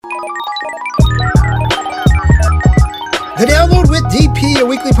The Download with DP, a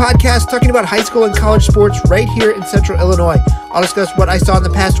weekly podcast talking about high school and college sports right here in Central Illinois. I'll discuss what I saw in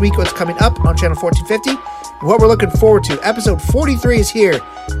the past week, what's coming up on Channel 1450, and what we're looking forward to. Episode 43 is here,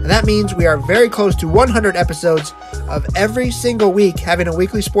 and that means we are very close to 100 episodes of every single week having a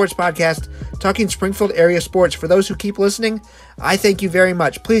weekly sports podcast talking Springfield area sports. For those who keep listening, I thank you very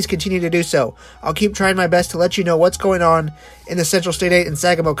much. Please continue to do so. I'll keep trying my best to let you know what's going on in the Central State 8 and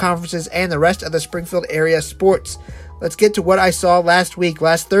Sangamo conferences and the rest of the Springfield area sports. Let's get to what I saw last week.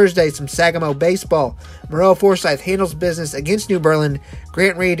 Last Thursday, some Sangamo baseball. Moreau Forsyth handles business against New Berlin.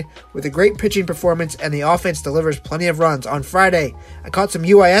 Grant Reed with a great pitching performance, and the offense delivers plenty of runs. On Friday, I caught some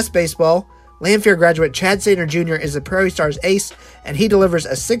UIS baseball. Lanphier graduate Chad Sainer Jr. is the Prairie Stars ace, and he delivers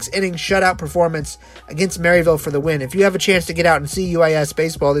a 6-inning shutout performance against Maryville for the win. If you have a chance to get out and see UIS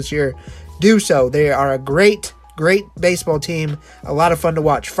baseball this year, do so. They are a great baseball team. A lot of fun to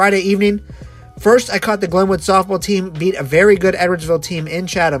watch. Friday evening, first, I caught the Glenwood softball team beat a very good Edwardsville team in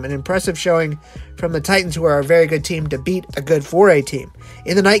Chatham. An impressive showing from the Titans, who are a very good team, to beat a good 4A team.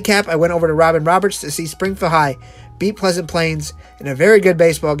 In the nightcap, I went over to Robin Roberts to see Springfield High beat Pleasant Plains in a very good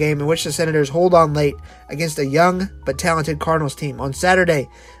baseball game in which the Senators hold on late against a young but talented Cardinals team. On Saturday,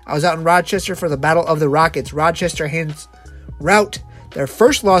 I was out in Rochester for the Battle of the Rockets. Rochester hands rout their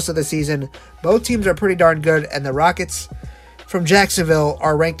first loss of the season. Both teams are pretty darn good, and the Rockets from Jacksonville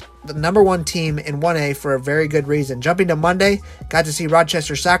are ranked the number one team in 1A for a very good reason. Jumping to Monday, got to see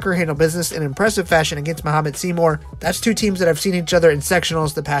Rochester Soccer handle business in impressive fashion against Mahomet Seymour. That's two teams that have seen each other in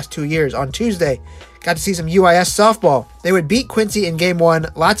sectionals the past 2 years. On Tuesday, got to see some UIS softball. They would beat Quincy in Game 1.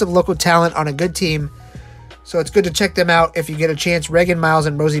 Lots of local talent on a good team, so it's good to check them out if you get a chance. Reagan Miles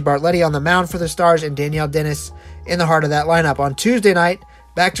and Rosie Bartletti on the mound for the Stars, and Danielle Dennis in the heart of that lineup. On Tuesday night,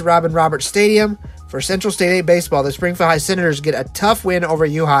 back to Robin Roberts Stadium for Central State 8 baseball. The Springfield High Senators get a tough win over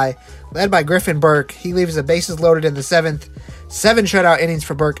U-High, led by Griffin Burke. He leaves the bases loaded in the 7th. 7 shutout innings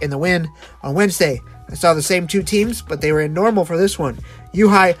for Burke in the win. On Wednesday, I saw the same two teams, but they were in normal for this one.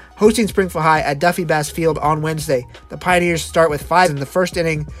 U-High hosting Springfield High at Duffy Bass Field on Wednesday. The Pioneers start with 5 in the first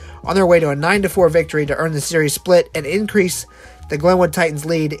inning on their way to a 9-4 victory to earn the series split and increase the Glenwood Titans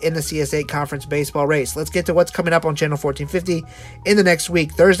lead in the CS8 conference baseball race. Let's get to what's coming up on Channel 1450 in the next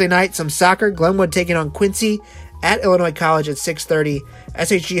week. Thursday night, some soccer. Glenwood taking on Quincy at Illinois College at 6:30.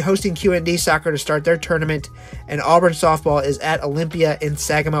 SHG hosting QND soccer to start their tournament. And Auburn softball is at Olympia in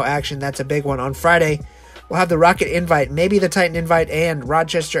Sangamo action. That's a big one. On Friday, we'll have the Rocket invite, maybe the Titan invite, and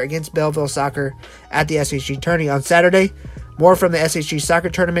Rochester against Belleville soccer at the SHG tourney. On Saturday, more from the SHG soccer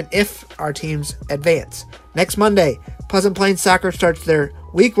tournament if our teams advance. Next Monday, Pleasant Plains Soccer starts their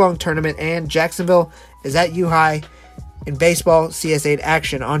week-long tournament, and Jacksonville is at U-High in baseball CS8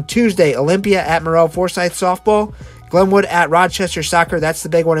 action. On Tuesday, Olympia at Moreau Forsyth softball, Glenwood at Rochester Soccer, that's the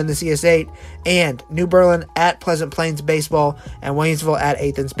big one in the CS8, and New Berlin at Pleasant Plains baseball, and Waynesville at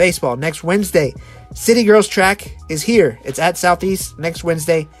Athens baseball. Next Wednesday, City Girls Track is here. It's at Southeast next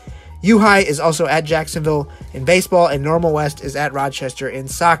Wednesday. U-High is also at Jacksonville in baseball, and Normal West is at Rochester in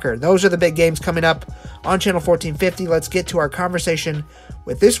soccer. Those are the big games coming up on Channel 1450. Let's get to our conversation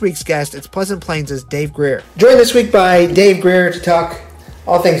with this week's guest. It's Pleasant Plains' Dave Greer. Joined this week by Dave Greer to talk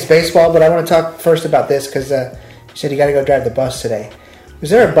all things baseball, but I want to talk first about this because you said you got to go drive the bus today. Was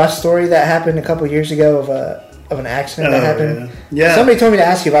there a bus story that happened a couple years ago of an accident that happened? Yeah. Somebody told me to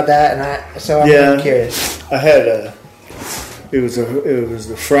ask you about that, and I'm really curious. I had it was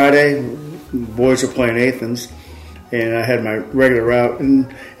the Friday. Boys were playing Athens, and I had my regular route,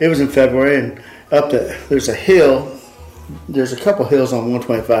 and it was in February. And there's a hill. There's a couple hills on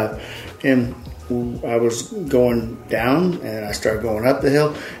 125, and I was going down, and I started going up the hill,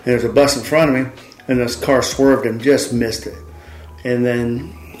 and there's a bus in front of me, and this car swerved and just missed it. And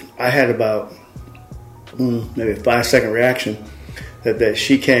then I had about maybe a 5-second reaction that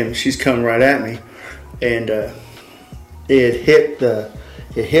she's coming right at me, and it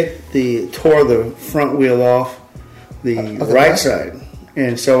tore the front wheel off the right side.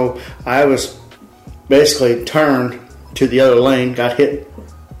 And so I was basically turned to the other lane, got hit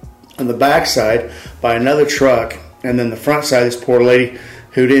on the back side by another truck, and then the front side, this poor lady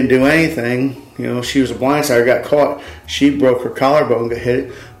who didn't do anything, she was a blindsider, got caught. She broke her collarbone, got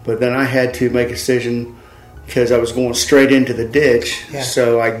hit, but then I had to make a decision because I was going straight into the ditch. Yeah.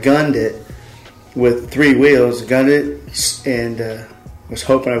 So I gunned it with 3 wheels, gunned it, and was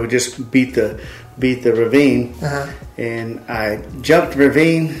hoping I would just beat the ravine. Uh-huh. And I jumped the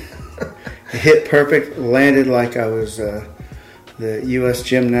ravine, hit perfect, landed like I was the U.S.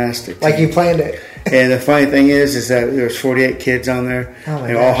 gymnastic team. Like you planned it. And the funny thing is that there was 48 kids on there,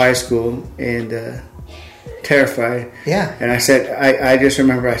 all high school, and terrified. Yeah. And I said, I just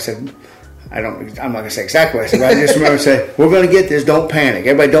remember I said, I'm not going to say exactly what I said, but I just remember saying, we're going to get this, don't panic.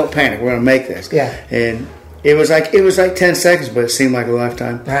 Everybody don't panic, we're going to make this. Yeah. And it was like 10 seconds, but it seemed like a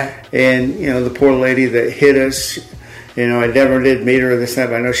lifetime. Right. And, the poor lady that hit us, I never did meet her this time,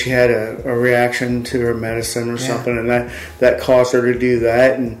 but I know she had a reaction to her medicine or something, and that caused her to do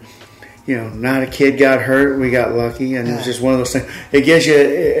that. And, not a kid got hurt. We got lucky, and it was just one of those things.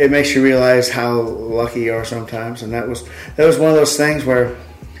 It makes you realize how lucky you are sometimes. And that was one of those things where,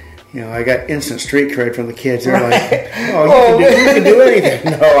 I got instant street cred from the kids. They're like, "Oh, you can do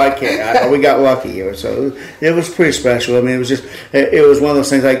anything." No, I can't. We got lucky, so it was pretty special. I mean, it was one of those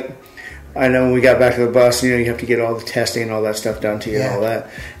things. Like, I know when we got back to the bus, you have to get all the testing and all that stuff done to you and all that.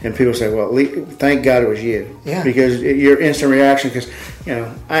 And people say, "Well, thank God it was you," because your instant reaction. Because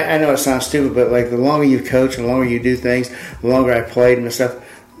I know it sounds stupid, but like the longer you coach, and the longer you do things, the longer I played and stuff.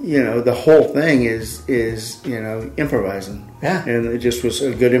 The whole thing is improvising. Yeah. And it just was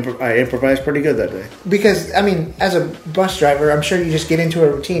a good I improvised pretty good that day. Because, I mean, as a bus driver, I'm sure you just get into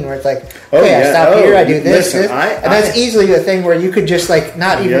a routine where it's like, okay, I stop here, I do this, and that's easily a thing where you could just, like,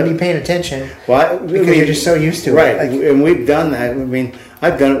 not even be paying attention because you're just so used to it. Right. And we've done that. I mean,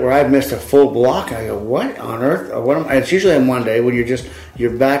 I've done it where I've missed a full block. I go, what on earth? It's usually on one day when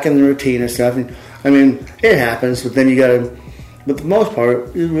you're back in the routine and stuff. And, I mean, it happens, but then you got to... But for the most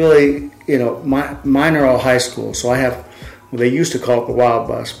part, you really, mine are all high school, so I have. They used to call it the Wild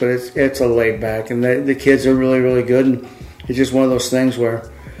Bus, but it's a laid back, and the kids are really, really good, and it's just one of those things where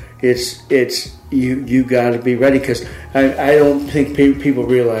it's you got to be ready, because I don't think people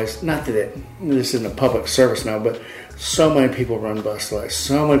realize, not that this isn't a public service now, but so many people run bus lights,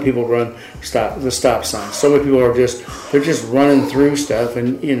 so many people run the stop signs, so many people they're just running through stuff,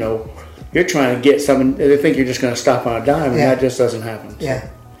 and you're trying to get something. They think you're just going to stop on a dime, and that just doesn't happen. So. Yeah.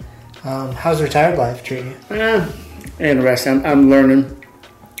 How's retired life treating you? Interesting. I'm learning.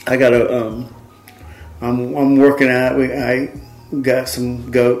 I got to. I'm working at it. I got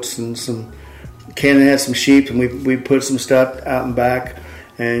some goats and Cannon had some sheep, and we put some stuff out and back,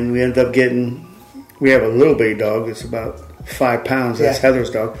 and we ended up getting. We have a little bitty dog. It's about 5 pounds. That's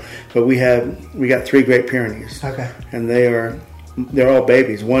Heather's dog, but we got 3 Great Pyrenees. Okay. And they're all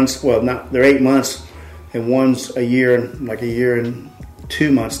babies. They're 8 months, and one's a year and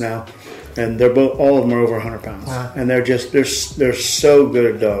 2 months now, and all of them are over 100 pounds. Wow. And they're so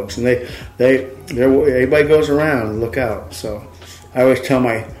good at dogs, and everybody goes around and look out. So I always tell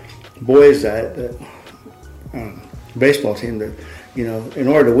my boys that baseball team that in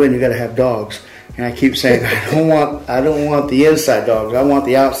order to win you got to have dogs. And I keep saying I don't want the inside dogs. I want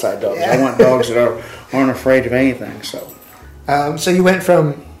the outside dogs. I want dogs that aren't afraid of anything. So you went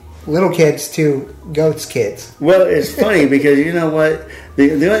from little kids to goats kids. Well, it's funny because you know what,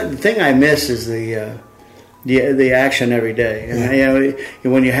 the thing I miss is the action every day,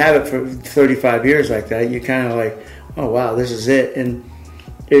 and when you have it for 35 years like that, you kind of like, oh wow, this is it, and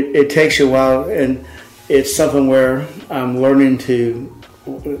it takes you a while, and it's something where I'm learning to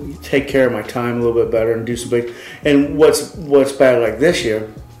take care of my time a little bit better and do some big. And what's bad like this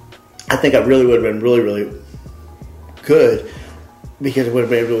year, I think I really would have been really, really good because it would have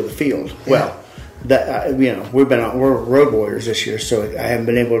been able to do with the field. Yeah. Well, that we're road warriors this year, so I haven't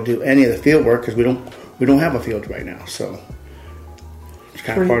been able to do any of the field work because we don't have a field right now. So it's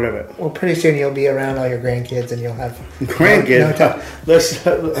kind of part of it. Well, pretty soon you'll be around all your grandkids and you'll have grandkids.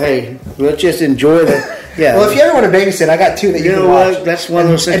 Let's just enjoy that. Yeah. Well, if you ever want to babysit, I got 2 that you can watch. What? That's one of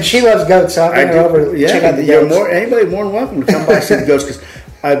those things. And she loves goats, so I'll bring her over to check out the goats. Anybody more than welcome to come by and see the goats because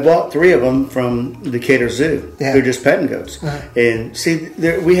I bought 3 of them from the Decatur Zoo. Yeah. They're just petting goats. Uh-huh. And see,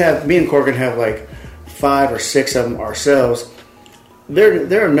 me and Corcoran have like 5 or 6 of them ourselves.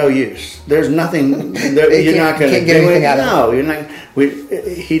 They're of no use. There's nothing. You're not going to get anything out of them. No, you're not.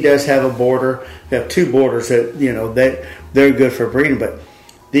 He does have a border. We have 2 borders that they're good for breeding, but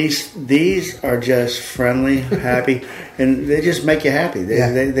these are just friendly, happy, and they just make you happy.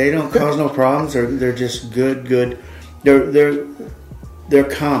 They don't cause no problems. They're just good. They're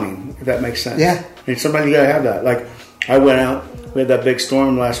calming, if that makes sense. Yeah. And sometimes you gotta have that. Like I went out. We had that big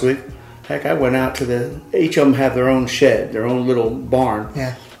storm last week. Heck, I went out to each of them have their own shed, their own little barn.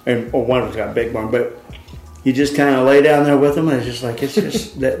 Yeah. Or one of them's got a big barn, but you just kind of lay down there with them, and it's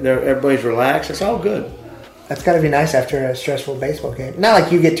just that everybody's relaxed. It's all good. That's got to be nice after a stressful baseball game. Not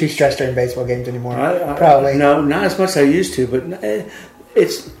like you get too stressed during baseball games anymore. Probably. No, not as much as I used to, but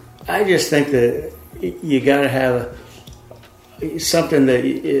I just think that you got to have something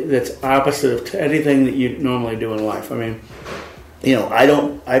that's opposite of anything that you normally do in life. I mean,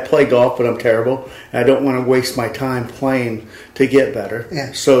 I play golf, but I'm terrible. I don't want to waste my time playing to get better.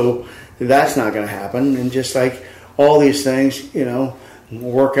 Yeah. So that's not going to happen. And just like all these things,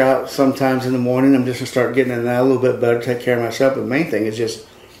 work out sometimes in the morning. I'm just going to start getting in that a little bit better, take care of myself. But the main thing is just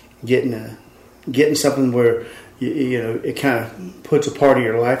getting something where it kind of puts a part of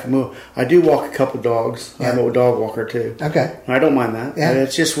your life. I do walk a couple dogs. Yeah. I'm a dog walker too. Okay, I don't mind that. Yeah.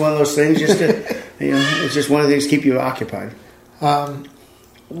 It's just one of those things. Just to, it's just one of the things to keep you occupied.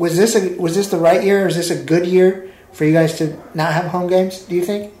 Was this the right year? Or is this a good year for you guys to not have home games? Do you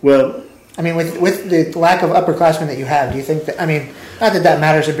think? Well, I mean, with the lack of upperclassmen that you have, do you think that? I mean, not that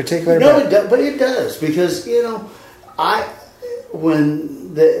matters in particular. No, but it does because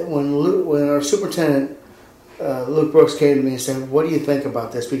when our superintendent Luke Brooks came to me and said, "What do you think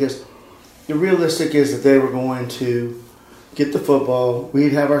about this?" Because the realistic is that they were going to get the football.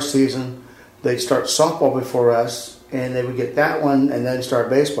 We'd have our season. They'd start softball before us, and they would get that one, and then start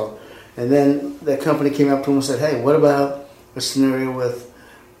baseball. And then the company came up to them and said, "Hey, what about a scenario with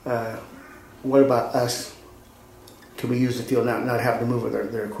what about us? Can we use the field now, not have to move with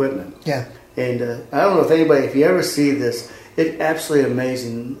their equipment?" Yeah. And I don't know if you ever see this, it's absolutely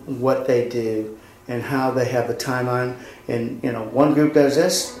amazing what they do and how they have the timeline. And, one group does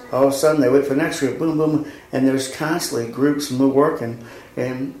this, all of a sudden they wait for the next group, boom, boom, and there's constantly groups working.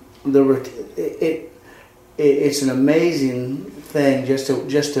 And it's an amazing thing just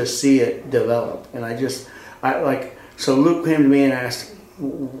to see it develop. And so Luke came to me and asked,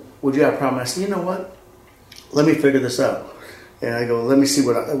 "Would you have a problem?" I said, "You know what? Let me figure this out." And I go, "Let me see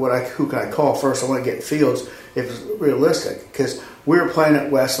who can I call first? I want to get fields if it's realistic." Because we were playing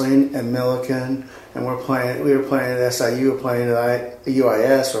at Wesleyan and Milliken, and we were playing at SIU, we're playing at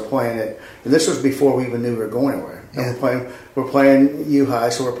UIS, we're playing at, and this was before we even knew we were going anywhere. Yeah. We're playing U-High,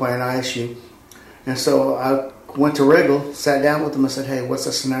 so we're playing ISU. And so I went to Wriggle, sat down with them and said, "Hey, what's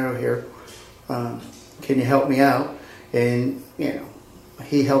the scenario here? Can you help me out?" And,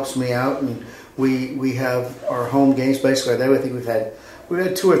 he helps me out, and we have our home games basically there. I think we've had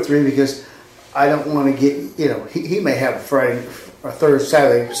 2 or 3 because I don't want to get, he may have a Friday or Thursday,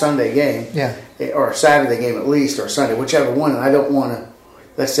 Saturday, Sunday game, yeah, or a Saturday game at least, or Sunday, whichever one. And I don't want to,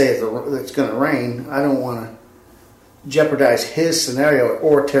 let's say it's going to rain, I don't want to jeopardize his scenario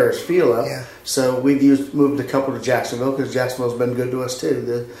or tear his field up. Yeah. So we've moved a couple to Jacksonville because Jacksonville's been good to us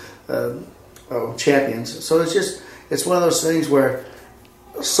too, the champions. So it's one of those things where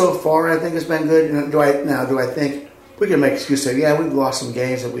so far I think it's been good. And do I think we can make excuses? Say, yeah, we've lost some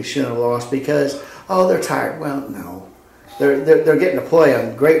games that we shouldn't have lost because they're tired. Well, no, they're getting to play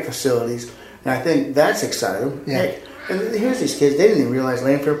on great facilities, and I think that's exciting. Yeah. Heck, and here's these kids; they didn't even realize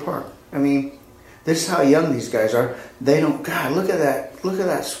Lanphier Park. I mean, this is how young these guys are. They don't. God, look at that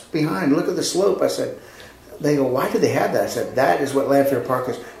behind. Look at the slope. I said. They go, "Why do they have that?" I said, "That is what Lanphier Park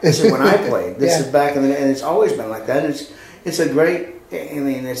is." This is when I played. This is back in the day, and it's always been like that. It's a great. I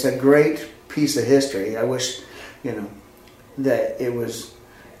mean, it's a great piece of history. I wish, that it was,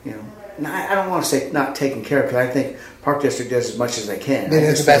 I don't want to say not taken care of because I think Park District does as much as they can. They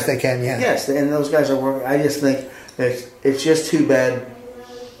do the best they can, yeah. Yes, and those guys are working. I just think that it's just too bad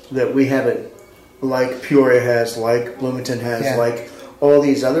that we have it like Peoria has, like Bloomington has, like all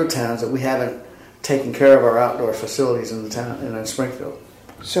these other towns that we haven't taken care of our outdoor facilities in the town and in Springfield.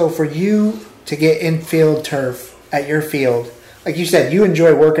 So for you to get infield turf at your field, like you said, you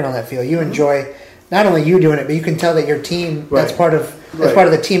enjoy working on that field. You enjoy not only you doing it, but you can tell that your team that's part of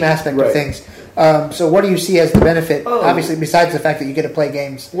the team aspect of things. So what do you see as the benefit? Obviously, besides the fact that you get to play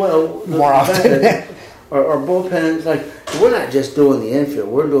games more often. Our bullpens, we're not just doing the infield.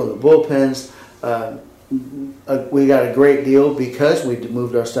 We're doing the bullpens. We got a great deal because we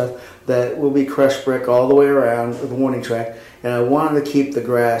moved our stuff that will be crushed brick all the way around the warning track. And I wanted to keep the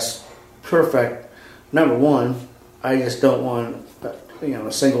grass perfect. Number one, I just don't want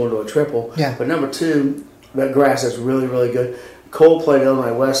a single into a triple. Yeah. But number two, that grass is really, really good. Cole played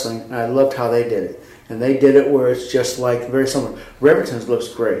Illinois Wesleyan, and I loved how they did it. And they did it where it's just like very similar. Riverton's looks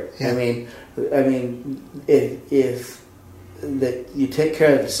great. Yeah. I mean, if that you take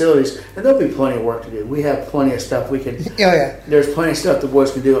care of the facilities, and there'll be plenty of work to do. We have plenty of stuff we can. There's plenty of stuff the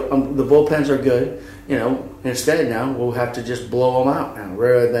boys can do. The bullpens are good. Instead now we'll have to just blow them out now,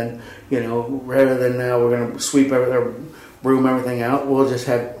 rather than now we're going to sweep broom everything out.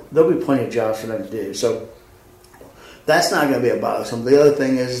 There'll be plenty of jobs for them to do. So that's not going to be a bothersome. The other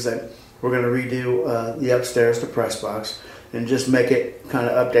thing is that we're going to redo the upstairs, the press box, and just make it kind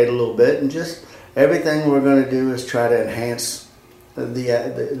of update a little bit, and just everything we're going to do is try to enhance the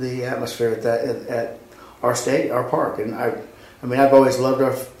atmosphere at our park. And I've always loved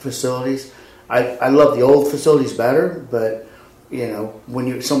our facilities. I love the old facilities better, but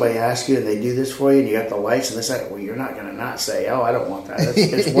when somebody asks you and they do this for you and you got the lights and this, well, you're not going to not say, "Oh, I don't want that."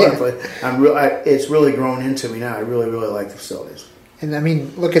 It's wonderful. It's really grown into me now. I really, really like the facilities. And I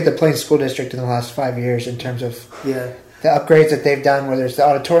mean, look at the Plains School District in the last 5 years in terms of Yeah. the upgrades that they've done, where there's the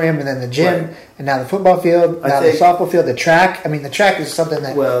auditorium and then the gym, Right. and now the football field, now the softball field, the track. I mean, the track is something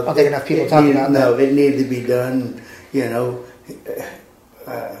that I don't think enough people talk about. No, it needed to be done. You know,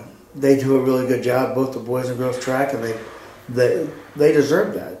 they do a really good job, both the boys and girls track, and they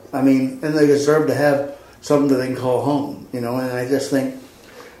deserve that. I mean, and they deserve to have something that they can call home. You know, and I just think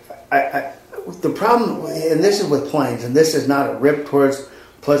the problem, and this is with Plains, and this is not a rip towards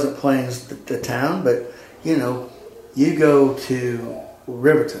Pleasant Plains, the town, but you know, you go to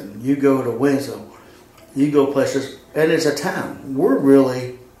Riverton, you go to Winslow, you go places, and it's a town. We're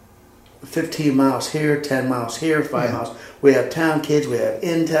really 15 miles here, 10 miles here, 5 miles. We have town kids, we have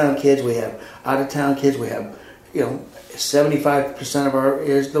in-town kids, we have out-of-town kids, we have, 75% of our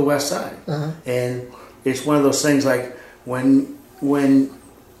is the west side. Uh-huh. And it's one of those things like when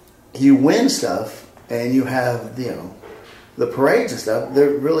you win stuff and you have, the parades and stuff, there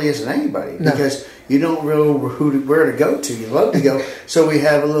really isn't anybody because you don't really know where to go to. You love to go, so we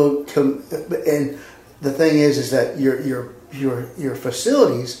have a little. And the thing is that your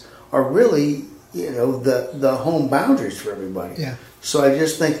facilities are really the home boundaries for everybody. Yeah. So I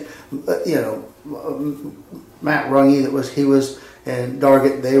just think Matt Runge and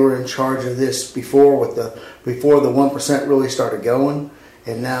Dargett, they were in charge of this before the 1% really started going,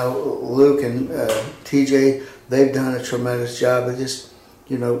 and now Luke and TJ. They've done a tremendous job of just,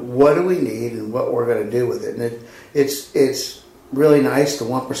 what do we need and what we're going to do with it. And it's really nice, the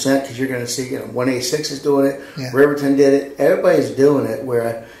 1%, because you're going to see, 186 is doing it, Riverton did it. Everybody's doing it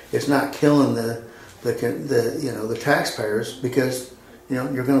where it's not killing the taxpayers because,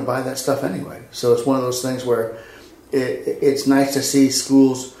 you're going to buy that stuff anyway. So it's one of those things where it's nice to see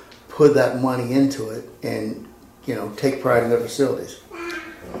schools put that money into it and, take pride in their facilities.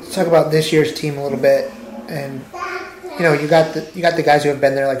 Let's talk about this year's team a little bit. And you got the guys who have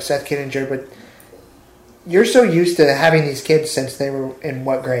been there like Seth Kittinger, but you're so used to having these kids since they were in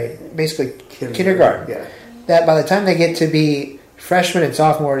what grade? Basically kindergarten. Yeah. That by the time they get to be freshmen and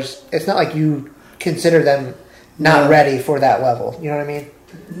sophomores, it's not like you consider them not ready for that level. You know what I mean?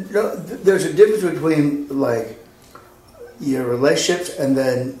 No, there's a difference between like your relationships and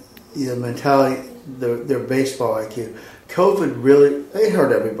then your mentality, their baseball IQ. COVID really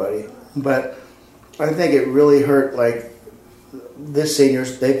hurt everybody, but I think it really hurt, like, this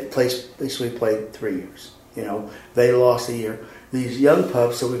seniors, they basically played 3 years. They lost a year. These young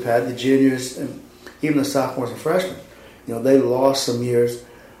pups that we've had, the juniors, and even the sophomores and freshmen, they lost some years.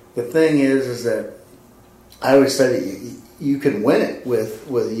 The thing is that I always say that you can win it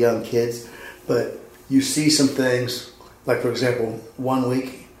with young kids, but you see some things, like, for example, 1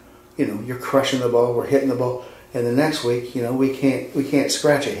 week, you're crushing the ball, we're hitting the ball, and the next week, we can't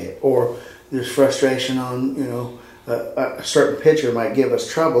scratch a hit, or there's frustration on, a certain pitcher might give us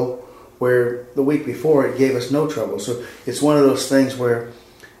trouble where the week before it gave us no trouble. So it's one of those things where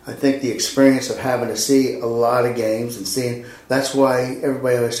I think the experience of having to see a lot of games and seeing, that's why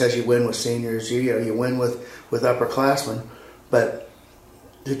everybody always says you win with seniors, you win with upperclassmen. But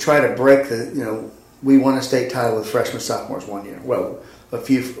to try to break we won a state title with freshmen, sophomores 1 year. Well, a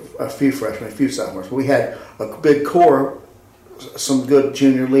few freshmen, a few sophomores. But we had a big core, some good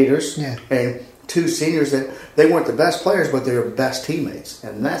junior leaders, and 2 seniors that they weren't the best players, but they were best teammates.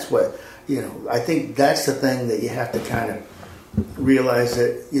 And that's what, I think that's the thing that you have to kind of realize,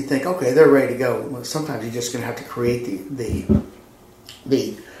 that you think, okay, they're ready to go. Well, sometimes you're just going to have to create the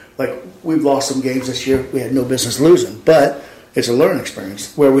like, we've lost some games this year we had no business losing, but it's a learning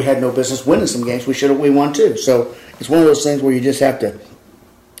experience where we had no business winning some games we won too. So it's one of those things where you just have to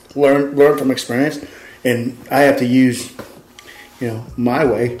learn from experience, and I have to use my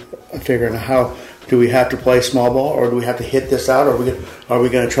way of figuring out how do we have to play small ball, or do we have to hit this out, or are we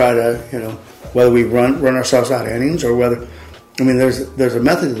going to try to, whether we run ourselves out of innings, or whether, there's a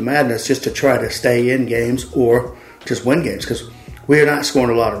method to the madness just to try to stay in games or just win games, because we are not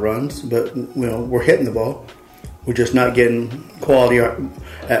scoring a lot of runs, but we're hitting the ball. We're just not getting quality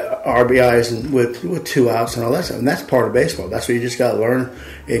RBIs and with 2 outs and all that stuff. And that's part of baseball. That's what you just got to learn,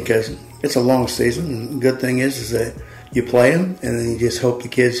 because it's a long season. And the good thing is that you play them, and then you just hope the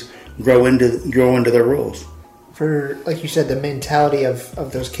kids grow into their roles. For, like you said, the mentality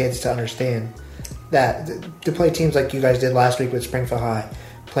of those kids to understand that to play teams like you guys did last week with Springfield High,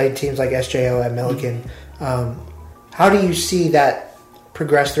 played teams like SJO at Milliken. How do you see that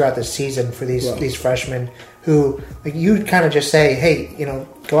progress throughout the season for these freshmen who, like, you kind of just say, hey,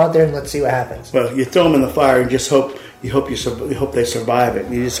 go out there and let's see what happens? Well, you throw them in the fire and just hope they survive it.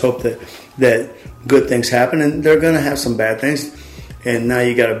 You just hope that good things happen, and they're going to have some bad things, and now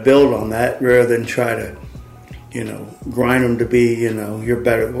you got to build on that rather than try to grind them to be, you're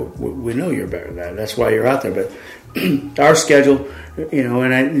better. We know you're better than that. That's why you're out there. But our schedule,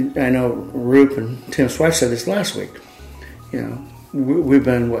 and I know Roop and Tim Swipe said this last week, we've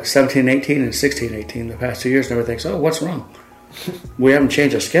been, 17-18 and 16-18 the past 2 years, and everything. So, what's wrong? We haven't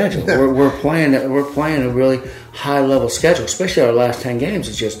changed our schedule. We're playing a really high level schedule, especially our last 10 games.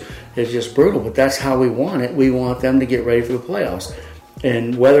 It's just brutal, but that's how we want it. We want them to get ready for the playoffs,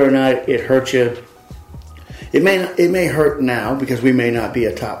 and whether or not it hurts you, it may hurt now because we may not be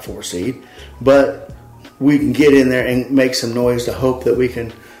a top 4 seed, but we can get in there and make some noise to hope that we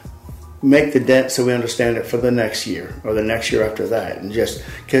can make the dent so we understand it for the next year or the next year after that. And just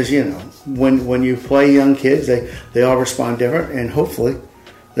because, when you play young kids, they all respond different, and hopefully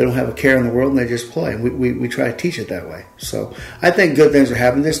they don't have a care in the world and they just play. And we try to teach it that way. So I think good things are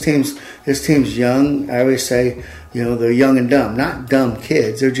happening. This team's young. I always say, they're young and dumb, not dumb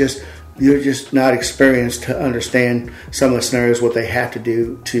kids. They're just not experienced to understand some of the scenarios, what they have to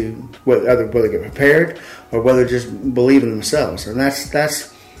do to whether get prepared or whether just believe in themselves. And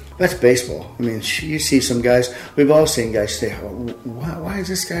that's baseball. I mean, you see some guys, we've all seen guys say, why is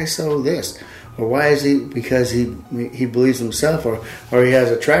this guy so this? Or why is he, because he believes himself, or he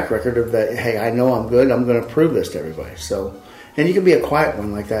has a track record of that, hey, I know I'm good, I'm going to prove this to everybody. So, and you can be a quiet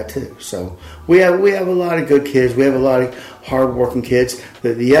one like that too. So we have a lot of good kids. We have a lot of hard-working kids.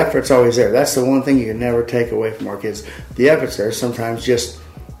 The effort's always there. That's the one thing you can never take away from our kids. The effort's there. Sometimes just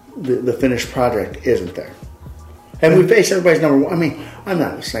the finished project isn't there. And we face everybody's number one. I mean, I'm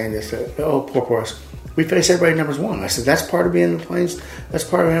not saying this, poor us. We face everybody numbers one. I said, that's part of being in the Plains. That's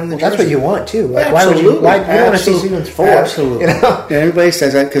part of having the That's what you want, too. Like, absolutely. Why would you want to see Stevens 4? Absolutely. And everybody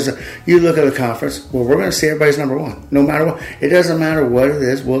says that because you look at the conference, well, we're going to see everybody's number one. No matter what. It doesn't matter what it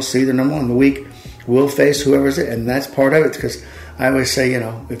is. We'll see the number one. The week, we'll face whoever's it. And that's part of it because I always say,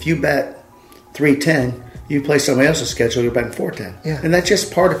 if you bet 310, you play somebody else's schedule, you're betting 410. Yeah. And that's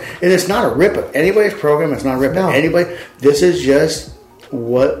just part of it. And it's not a rip at anybody's program. It's not a rip at anybody. This is just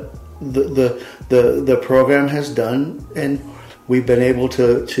what the program has done, and we've been able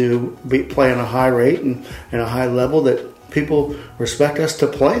to be playing a high rate and a high level that people respect us to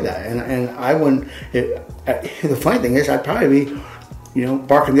play that. And I wouldn't. The funny thing is, I'd probably be,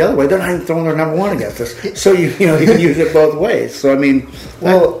 barking the other way. They're not even throwing their number one against us. So you can use it both ways. So I mean,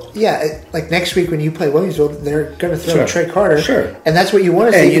 like next week when you play Williamsville, they're going to throw Trey Carter. Sure. And that's what you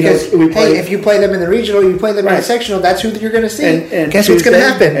want to see because if you play them in the regional, you play them in the sectional, that's who you're going to see. And guess what's going to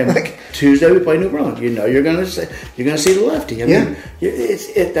happen? Tuesday we play New Brunswick. You're going to see the lefty. I mean,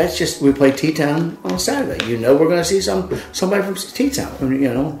 that's just we play T-Town on Saturday. We're going to see somebody from T-Town. I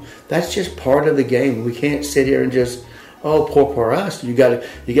mean, that's just part of the game. We can't sit here and just. Oh, poor us! You got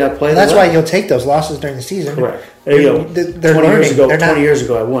to play. That's why you'll take those losses during the season. Correct. They're 20 years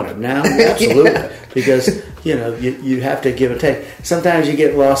ago, I won it. Now, absolutely, because you have to give and take. Sometimes you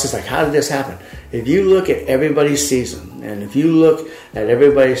get losses. Like, how did this happen? If you look at everybody's season, and if you look at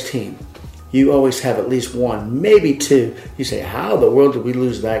everybody's team, you always have at least one, maybe two. You say, how the world did we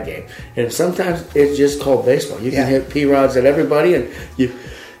lose that game? And sometimes it's just called baseball. You can hit P-rods at everybody, and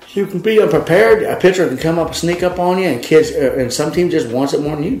you can be unprepared. A pitcher can come up and sneak up on you, and kids, and some team just wants it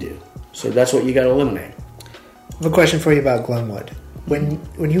more than you do. So that's what you got to eliminate. I have a question for you about Glenwood. When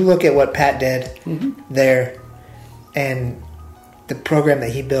you look at what Pat did there, and the program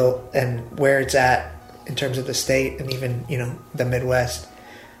that he built, and where it's at in terms of the state and even the Midwest,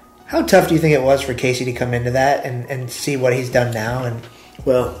 how tough do you think it was for Casey to come into that and see what he's done now? And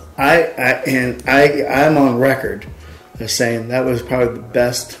well, I'm on record as saying that was probably the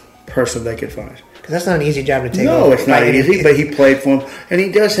best person they could find. Because that's not an easy job to take. No, it's not easy, but he played for him. And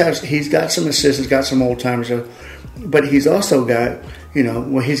he's got some assistants, got some old timers, but he's also got,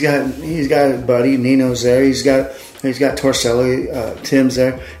 he's got a buddy, Nino's there, he's got Torselli, Tim's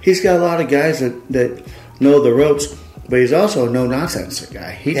there. He's got a lot of guys that know the ropes, but he's also a no-nonsense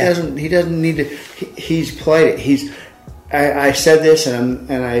guy. He doesn't need to, he's played it. I said this,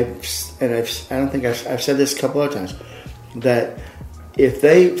 and I don't think I've said this a couple other times, that if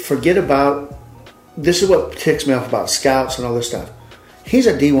they forget about, this is what ticks me off about scouts and all this stuff. He's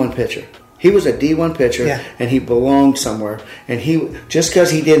a D1 pitcher. He was a D1 pitcher, and he belonged somewhere. And just because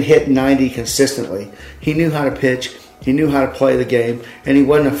he didn't hit 90 consistently, he knew how to pitch, he knew how to play the game, and he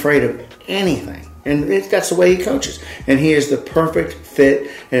wasn't afraid of anything. And that's the way he coaches. And he is the perfect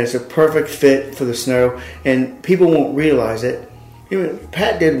fit, and it's a perfect fit for the scenario. And people won't realize it.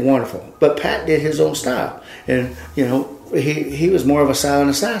 Pat did wonderful, but Pat did his own style. And, he was more of a silent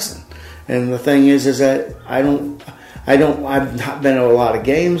assassin. And the thing is that I've not been to a lot of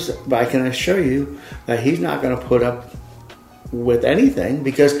games, but I can assure you that he's not going to put up with anything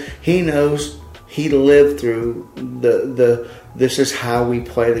because he knows he lived through the this is how we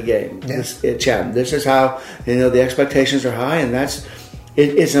play the game. Yeah. This is how, the expectations are high, and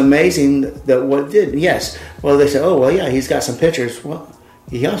it's amazing that what did. Yes, well, they say, oh, well, yeah, he's got some pitchers. Well,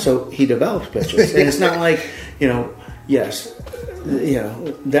 he develops pitchers, and it's not like, yes,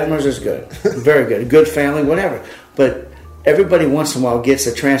 Detmers is good, very good, good family, whatever, but everybody once in a while gets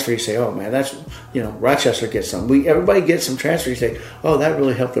a transfer. You say, oh man, that's, Rochester gets some. Everybody gets some transfer. You say, oh, that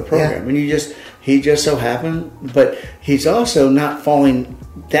really helped the program. And he just so happened, but he's also not falling.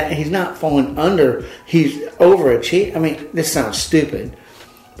 He's not falling under. He's overachieving. I mean, this sounds stupid,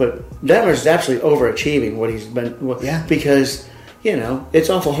 but Detmers is absolutely overachieving what he's been. Because it's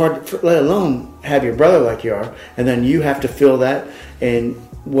awful hard, let alone have your brother like you are, and then you have to fill that. And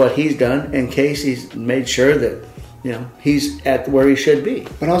what he's done, and Casey's made sure that he's at where he should be.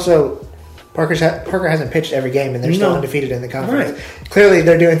 But also, Parker hasn't pitched every game, and they're still undefeated in the conference. Right. Clearly,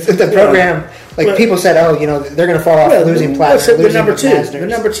 they're doing the program. People said, they're going to fall off losing Platinum. The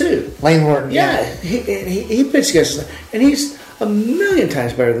number two. Lane Wharton. Yeah. He pitched against us, and he's a million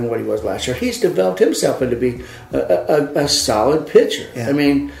times better than what he was last year. He's developed himself into be a solid pitcher. Yeah. I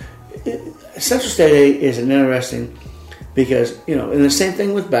mean, Central State is an interesting because, and the same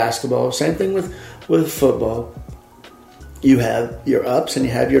thing with basketball, same thing with football. You have your ups and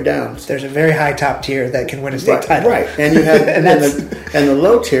you have your downs. There's a very high top tier that can win a state title. Right. And you have and the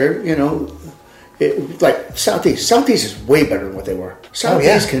low tier, like Southeast. Southeast is way better than what they were.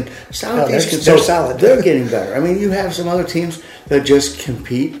 Southeast they're solid. They're getting better. I mean, you have some other teams that just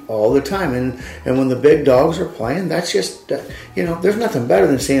compete all the time, and when the big dogs are playing, that's just there's nothing better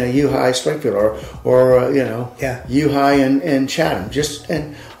than seeing a U-High Springfield or U-High and Chatham,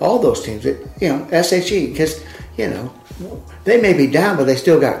 and all those teams. SHE, because they may be down, but they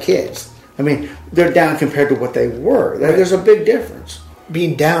still got kids. I mean, they're down compared to what they were. Right. There's a big difference.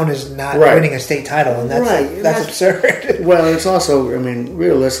 Being down is not winning a state title, and that's absurd. Well, it's also,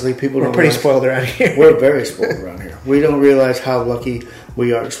 realistically, people we're don't. We're pretty spoiled around here. We're very spoiled around here. We don't realize how lucky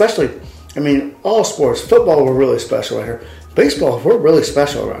we are, especially. All sports. Football, we're really special right here. Baseball, we're really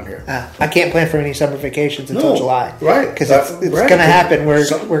special around here. I can't plan for any summer vacations until July, right? Because it's going to happen. We're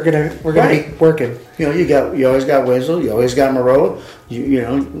going to be working. You always got Winslow, you always got Maroa.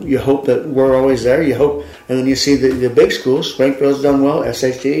 You hope that we're always there. You hope, and then you see the big schools. Springfield's done well.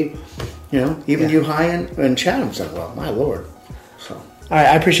 SHG, even U-High and Chatham's done well. My Lord. So, all right,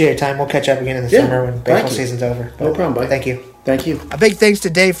 I appreciate your time. We'll catch up again in the summer when baseball season's over. No problem, buddy. Thank you. Thank you. A big thanks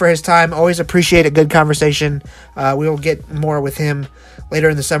to Dave for his time. Always appreciate a good conversation. We will get more with him later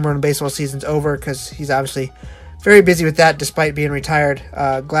in the summer when baseball season's over because he's obviously very busy with that despite being retired.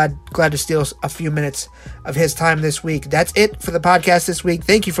 Glad to steal a few minutes of his time this week. That's it for the podcast this week.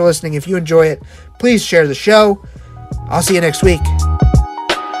 Thank you for listening. If you enjoy it, please share the show. I'll see you next week.